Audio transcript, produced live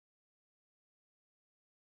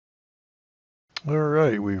All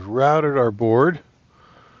right, we've routed our board.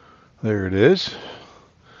 There it is.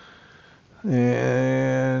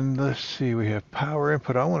 And let's see, we have power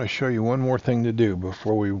input. I want to show you one more thing to do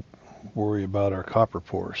before we worry about our copper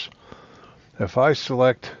pores. If I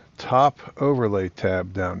select top overlay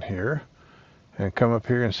tab down here and come up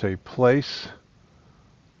here and say place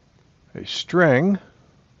a string,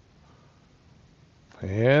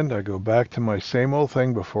 and I go back to my same old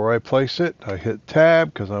thing before I place it, I hit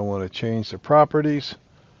tab because I want to change the properties,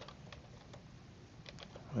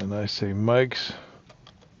 and I say Mike's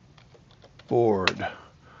board.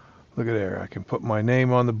 Look at there, I can put my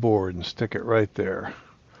name on the board and stick it right there.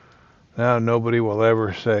 Now nobody will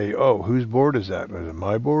ever say, oh, whose board is that? Is it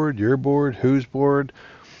my board, your board, whose board?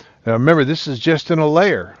 Now remember, this is just in a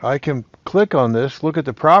layer. I can click on this, look at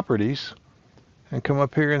the properties, and come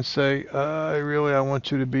up here and say, I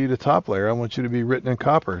want you to be the top layer. I want you to be written in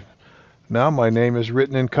copper. Now my name is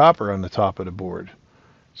written in copper on the top of the board.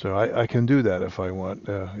 So I can do that if I want.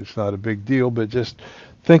 It's not a big deal, but just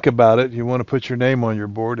think about it. You want to put your name on your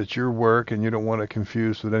board. It's your work, and you don't want to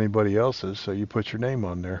confuse with anybody else's, so you put your name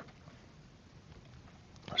on there.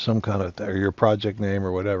 Some kind of, or your project name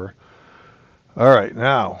or whatever. All right,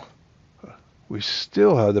 now we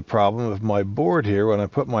still have the problem of my board here. When I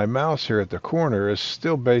put my mouse here at the corner, is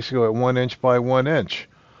still basically at 1 inch by 1 inch.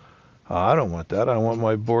 I don't want that. I want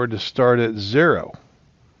my board to start at 0.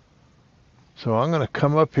 So I'm going to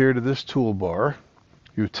come up here to this toolbar,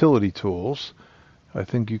 utility tools. I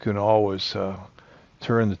think you can always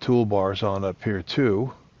turn the toolbars on up here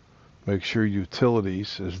too. Make sure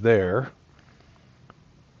utilities is there.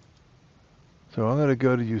 So I'm going to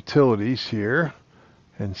go to utilities here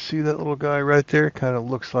and see that little guy right there. Kind of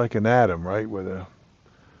looks like an atom, right, with a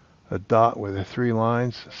dot with the 3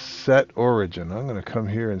 lines. Set origin. I'm going to come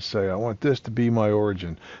here and say I want this to be my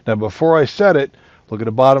origin. Now before I set it, look at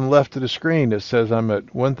the bottom left of the screen. It says I'm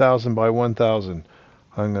at 1000 by 1000.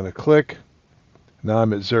 I'm going to click. Now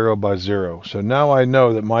I'm at 0 by 0. So now I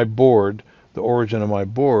know that my board, the origin of my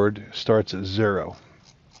board, starts at 0.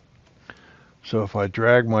 So if I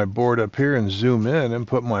drag my board up here and zoom in and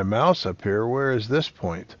put my mouse up here, where is this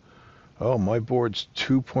point? Oh, my board's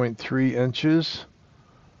 2.3 inches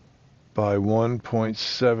by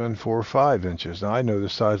 1.745 inches. Now I know the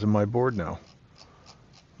size of my board now.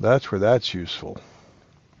 That's where that's useful.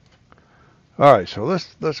 All right, so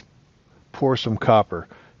let's pour some copper.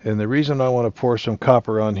 And the reason I want to pour some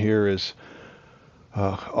copper on here is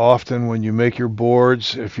often when you make your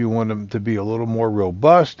boards, if you want them to be a little more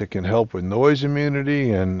robust, it can help with noise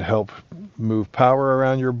immunity and help move power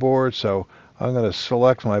around your board. So I'm going to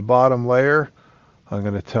select my bottom layer. I'm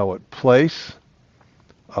going to tell it place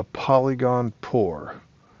a polygon pour.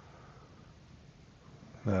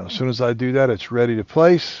 Now as soon as I do that, it's ready to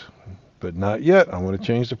place, but not yet. I want to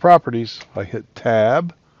change the properties. I hit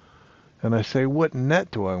tab and I say what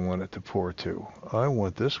net do I want it to pour to? I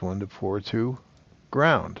want this one to pour to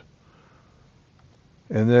ground.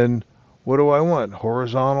 And then what do I want?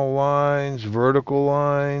 Horizontal lines, vertical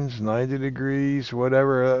lines, 90 degrees,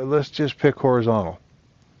 whatever. Let's just pick horizontal.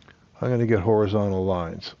 I'm going to get horizontal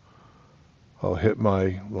lines. I'll hit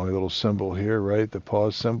my little symbol here, right? The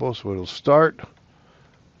pause symbol, so it'll start.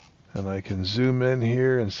 And I can zoom in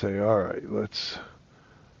here and say, all right, let's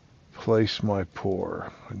place my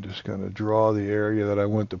pour. I'm just going to draw the area that I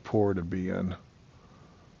want the pour to be in.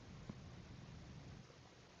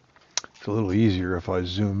 It's a little easier if I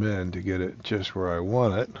zoom in to get it just where I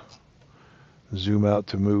want it. Zoom out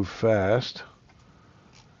to move fast.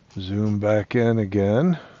 Zoom back in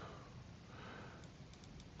again.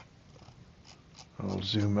 I'll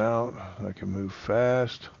zoom out. I can move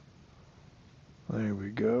fast. There we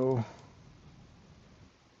go.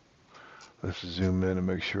 Let's zoom in and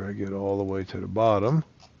make sure I get all the way to the bottom.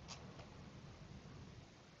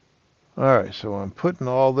 Alright, so I'm putting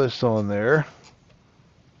all this on there.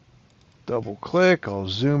 Double click, I'll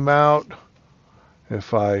zoom out.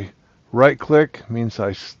 If I right click, means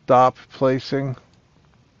I stop placing.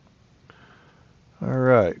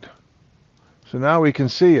 Alright, so now we can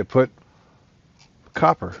see it put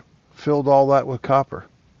copper, filled all that with copper.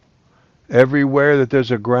 Everywhere that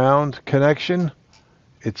there's a ground connection,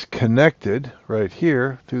 it's connected right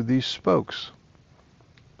here through these spokes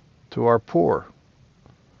to our pour.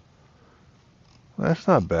 That's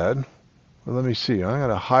not bad. Well, let me see. I'm going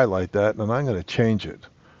to highlight that and I'm going to change it.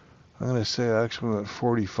 I'm going to say I actually want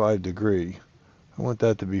 45 degree. I want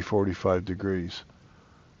that to be 45 degrees.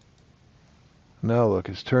 Now look,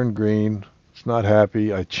 it's turned green. It's not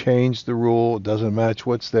happy. I changed the rule. It doesn't match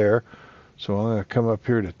what's there. So I'm going to come up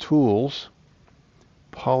here to Tools,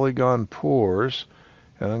 Polygon Pours,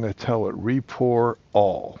 and I'm going to tell it Repour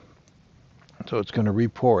All. So it's going to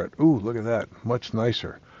re-pour it. Ooh, look at that. Much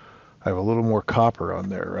nicer. I have a little more copper on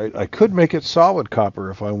there, right? I could make it solid copper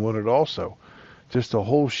if I wanted also. Just a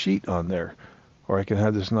whole sheet on there. Or I can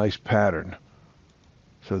have this nice pattern.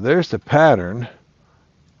 So there's the pattern.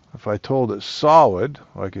 If I told it solid,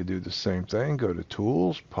 I could do the same thing. Go to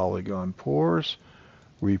Tools, Polygon Pours,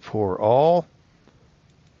 Re-pour All.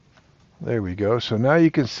 There we go. So now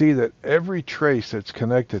you can see that every trace that's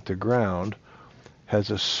connected to ground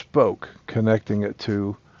has a spoke connecting it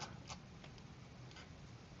to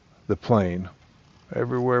the plane.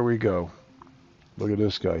 Everywhere we go. Look at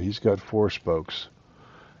this guy. He's got 4 spokes.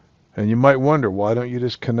 And you might wonder, why don't you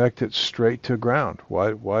just connect it straight to ground?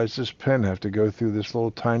 Why does this pen have to go through this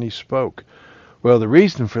little tiny spoke? Well, the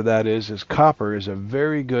reason for that is copper is a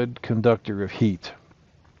very good conductor of heat.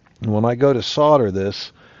 And when I go to solder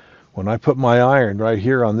this, when I put my iron right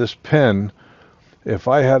here on this pen, if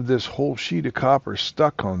I have this whole sheet of copper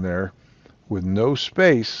stuck on there with no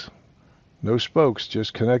space, no spokes,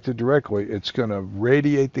 just connected directly, it's going to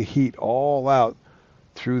radiate the heat all out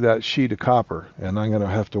through that sheet of copper, and I'm going to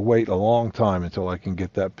have to wait a long time until I can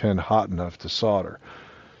get that pen hot enough to solder.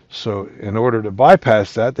 So in order to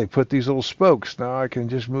bypass that, they put these little spokes. Now I can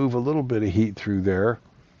just move a little bit of heat through there,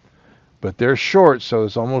 but they're short, so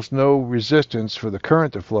there's almost no resistance for the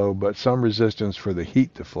current to flow, but some resistance for the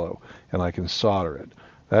heat to flow, and I can solder it.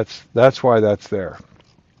 That's why that's there.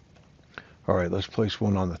 All right, let's place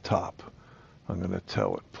one on the top. I'm going to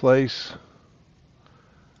tell it place,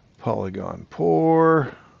 polygon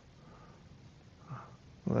pour.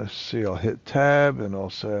 Let's see, I'll hit tab and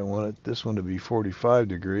I'll say I want this one to be 45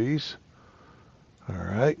 degrees. All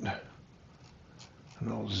right, and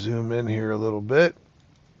I'll zoom in here a little bit.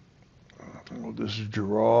 We'll just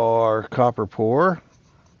draw our copper pour.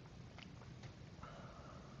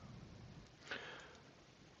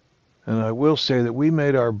 And I will say that we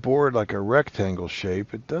made our board like a rectangle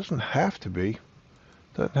shape. It doesn't have to be. It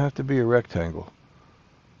doesn't have to be a rectangle.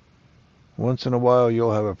 Once in a while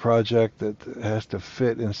you'll have a project that has to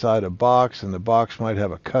fit inside a box, and the box might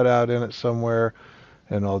have a cutout in it somewhere,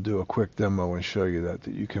 and I'll do a quick demo and show you that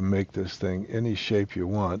you can make this thing any shape you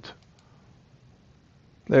want.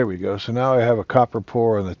 There we go. So now I have a copper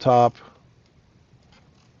pour on the top.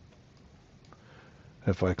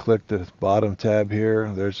 If I click the bottom tab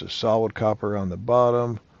here, there's a solid copper on the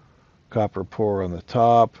bottom, copper pour on the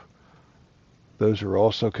top. Those are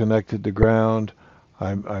also connected to ground.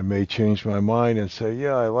 I may change my mind and say,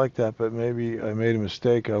 yeah, I like that, but maybe I made a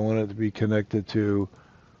mistake. I want it to be connected to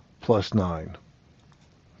 +9.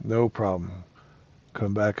 No problem.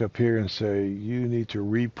 Come back up here and say, you need to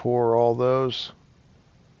re-pour all those.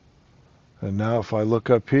 And now if I look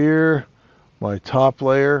up here, my top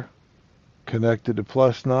layer connected to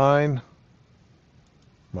 +9,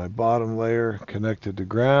 my bottom layer connected to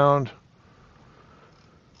ground.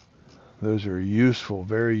 Those are useful,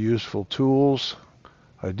 very useful tools.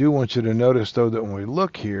 I do want you to notice though that when we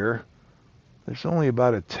look here, there's only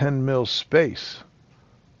about a 10 mil space.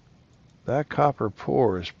 That copper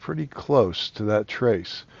pour is pretty close to that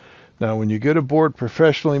trace. Now when you get a board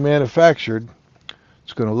professionally manufactured,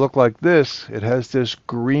 it's going to look like this. It has this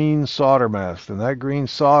green solder mask, and that green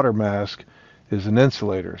solder mask is an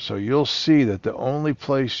insulator. So you'll see that the only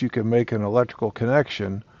place you can make an electrical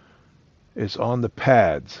connection is on the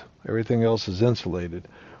pads. Everything else is insulated.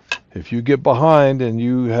 If you get behind and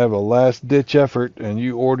you have a last ditch effort and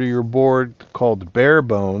you order your board called bare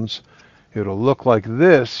bones, it'll look like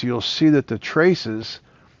this. You'll see that the traces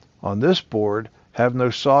on this board have no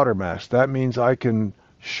solder mask. That means I can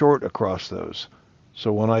short across those.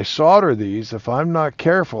 So when I solder these, if I'm not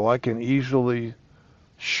careful, I can easily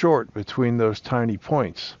short between those tiny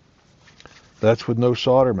points. That's with no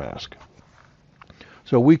solder mask.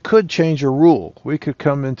 So we could change a rule. We could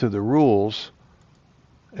come into the rules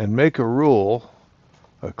and make a rule,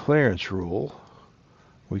 a clearance rule.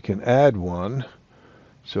 We can add one.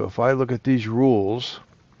 So if I look at these rules,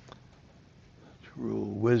 rule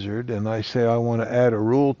wizard, and I say I want to add a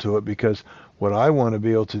rule to it, because what I want to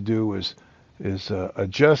be able to do is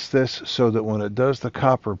adjust this so that when it does the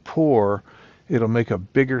copper pour, it'll make a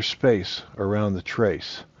bigger space around the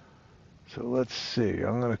trace. So let's see,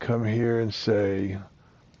 I'm going to come here and say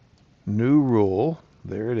new rule.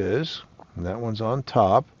 There it is, and that one's on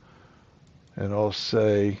top. And I'll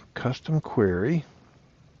say custom query,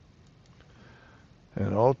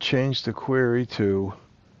 and I'll change the query to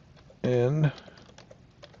in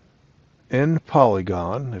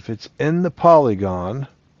polygon. If it's in the polygon,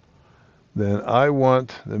 then I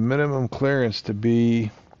want the minimum clearance to be,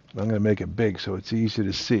 I'm going to make it big so it's easy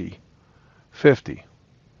to see, 50.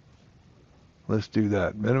 Let's do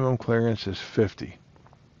that. Minimum clearance is 50.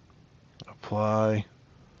 I'll apply,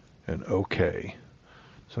 and OK.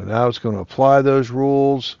 So now it's going to apply those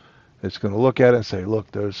rules. It's going to look at it and say, look,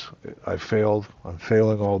 I failed. I'm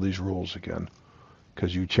failing all these rules again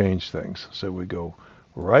because you changed things. So we go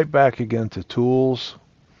right back again to Tools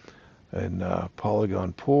and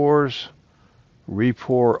Polygon Pores,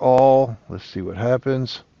 Repour All. Let's see what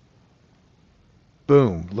happens.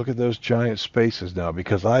 Boom, look at those giant spaces now,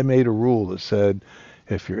 because I made a rule that said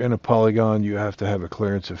if you're in a polygon, you have to have a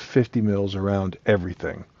clearance of 50 mils around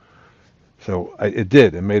everything. So it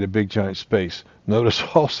did. It made a big giant space. Notice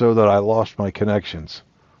also that I lost my connections.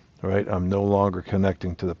 Right? I'm no longer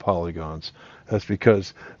connecting to the polygons. That's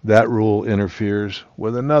because that rule interferes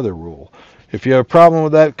with another rule. If you have a problem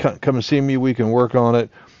with that, come and see me. We can work on it.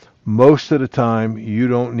 Most of the time, you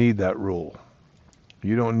don't need that rule.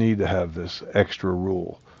 You don't need to have this extra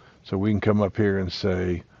rule. So we can come up here and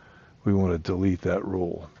say we want to delete that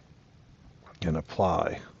rule and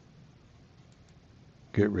apply.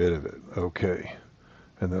 Get rid of it. Okay.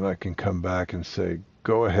 And then I can come back and say,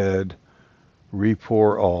 go ahead,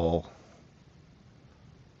 repour all.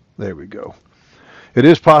 There we go. It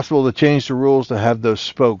is possible to change the rules to have those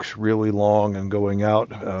spokes really long and going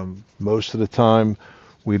out. Most of the time,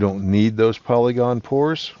 we don't need those polygon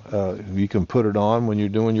pores. You can put it on when you're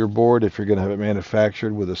doing your board if you're going to have it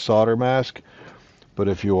manufactured with a solder mask. But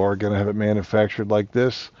if you are going to have it manufactured like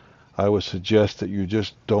this, I would suggest that you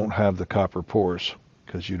just don't have the copper pores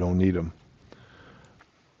because you don't need them.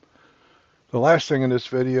 The last thing in this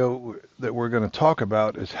video that we're going to talk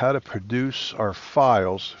about is how to produce our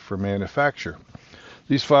files for manufacture.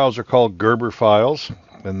 These files are called Gerber files,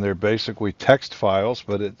 and they're basically text files,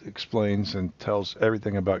 but it explains and tells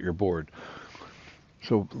everything about your board.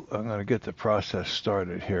 So I'm going to get the process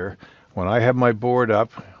started here. When I have my board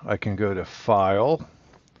up, I can go to File,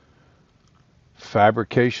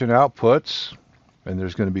 Fabrication Outputs, and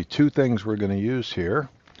there's going to be two things we're going to use here,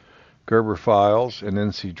 Gerber files and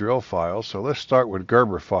NC drill files. So let's start with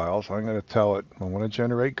Gerber files. I'm going to tell it I want to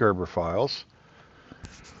generate Gerber files,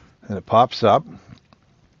 and it pops up.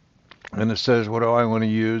 And it says, what do I want to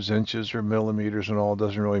use, inches or millimeters and all,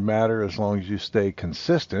 doesn't really matter as long as you stay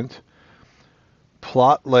consistent.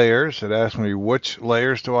 Plot layers, it asks me which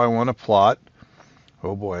layers do I want to plot.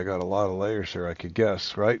 Oh boy, I got a lot of layers here I could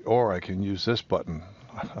guess, right? Or I can use this button.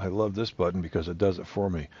 I love this button because it does it for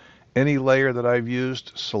me. Any layer that I've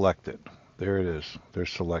used, select it. There it is, they're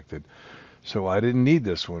selected. So I didn't need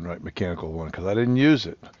this one, right, mechanical one, because I didn't use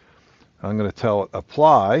it. I'm going to tell it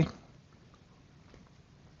apply.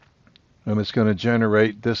 And it's going to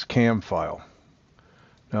generate this CAM file.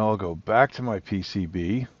 Now I'll go back to my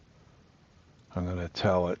PCB. I'm going to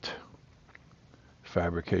tell it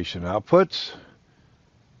fabrication outputs,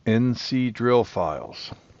 NC drill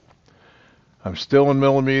files. I'm still in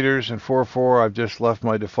millimeters and 4.4. I've just left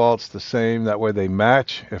my defaults the same. That way they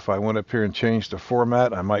match. If I went up here and changed the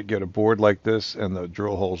format, I might get a board like this and the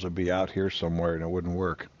drill holes would be out here somewhere and it wouldn't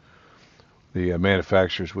work. The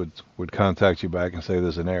manufacturers would contact you back and say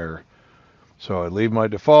there's an error. So I leave my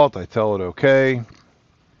default, I tell it OK.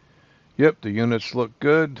 Yep, the units look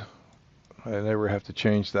good. I never have to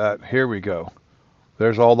change that. Here we go.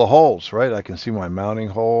 There's all the holes, right? I can see my mounting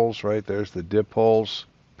holes, right? There's the dip holes.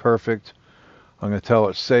 Perfect. I'm going to tell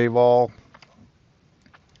it save all.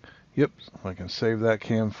 Yep, I can save that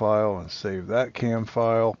CAM file and save that CAM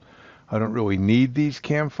file. I don't really need these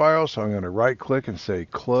CAM files, so I'm going to right click and say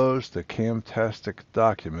close the Camtastic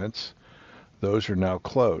documents. Those are now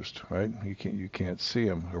closed, right? You can't see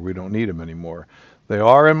them, or we don't need them anymore. They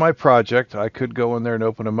are in my project. I could go in there and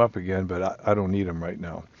open them up again, but I don't need them right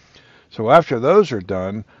now. So after those are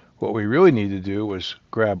done, what we really need to do is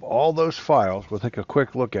grab all those files. We'll take a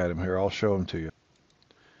quick look at them here. I'll show them to you.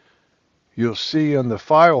 You'll see in the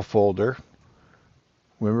file folder,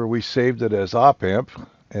 remember we saved it as op-amp,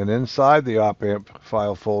 and inside the op-amp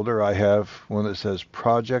file folder, I have one that says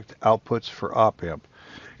project outputs for op-amp.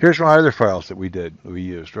 Here's my other files that we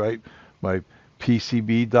used, right? My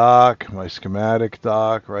PCB doc, my schematic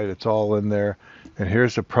doc, right? It's all in there. And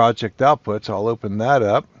here's the project outputs. I'll open that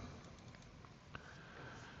up.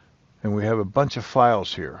 And we have a bunch of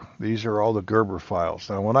files here. These are all the Gerber files.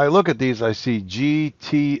 Now, when I look at these, I see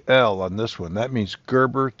GTL on this one. That means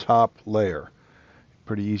Gerber top layer.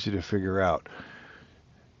 Pretty easy to figure out.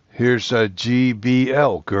 Here's a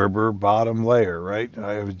GBL, Gerber bottom layer, right?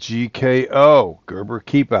 I have a GKO, Gerber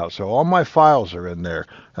keep out. So all my files are in there,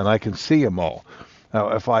 and I can see them all. Now,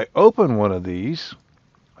 if I open one of these,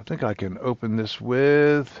 I think I can open this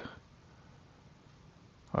with,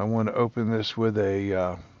 I want to open this with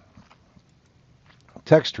a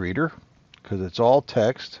text reader, because it's all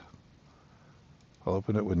text. I'll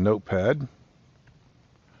open it with Notepad.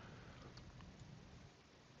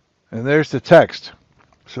 And there's the text.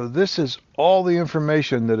 So this is all the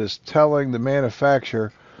information that is telling the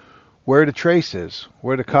manufacturer where the trace is,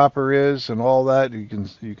 where the copper is, and all that. You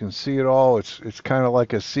can see it all. It's kind of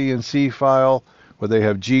like a CNC file where they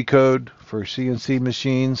have G code for CNC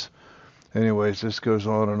machines. Anyways, this goes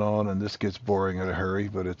on, and this gets boring in a hurry,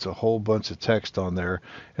 but it's a whole bunch of text on there,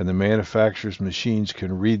 and the manufacturer's machines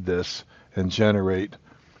can read this and generate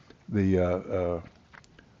the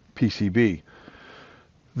PCB.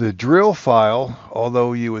 The drill file,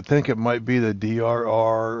 although you would think it might be the DRR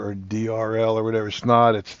or DRL or whatever, it's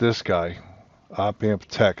not. It's this guy, op amp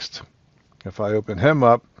text. If I open him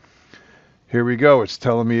up, here we go. It's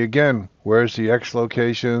telling me again where's the X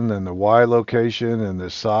location and the Y location and the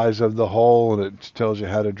size of the hole, and it tells you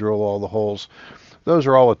how to drill all the holes. Those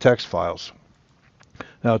are all the text files.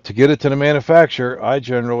 Now, to get it to the manufacturer, I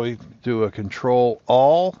generally do a Control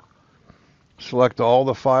All, select all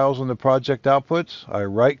the files in the project outputs. I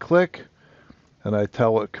right click and I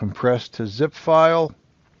tell it compress to zip file.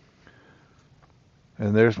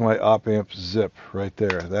 And there's my op amp zip right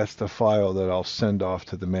there. That's the file that I'll send off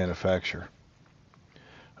to the manufacturer.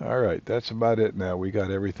 All right, that's about it now. We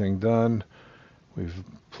got everything done. We've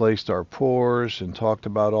placed our pours and talked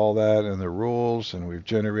about all that and the rules, and we've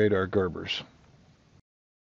generated our Gerbers.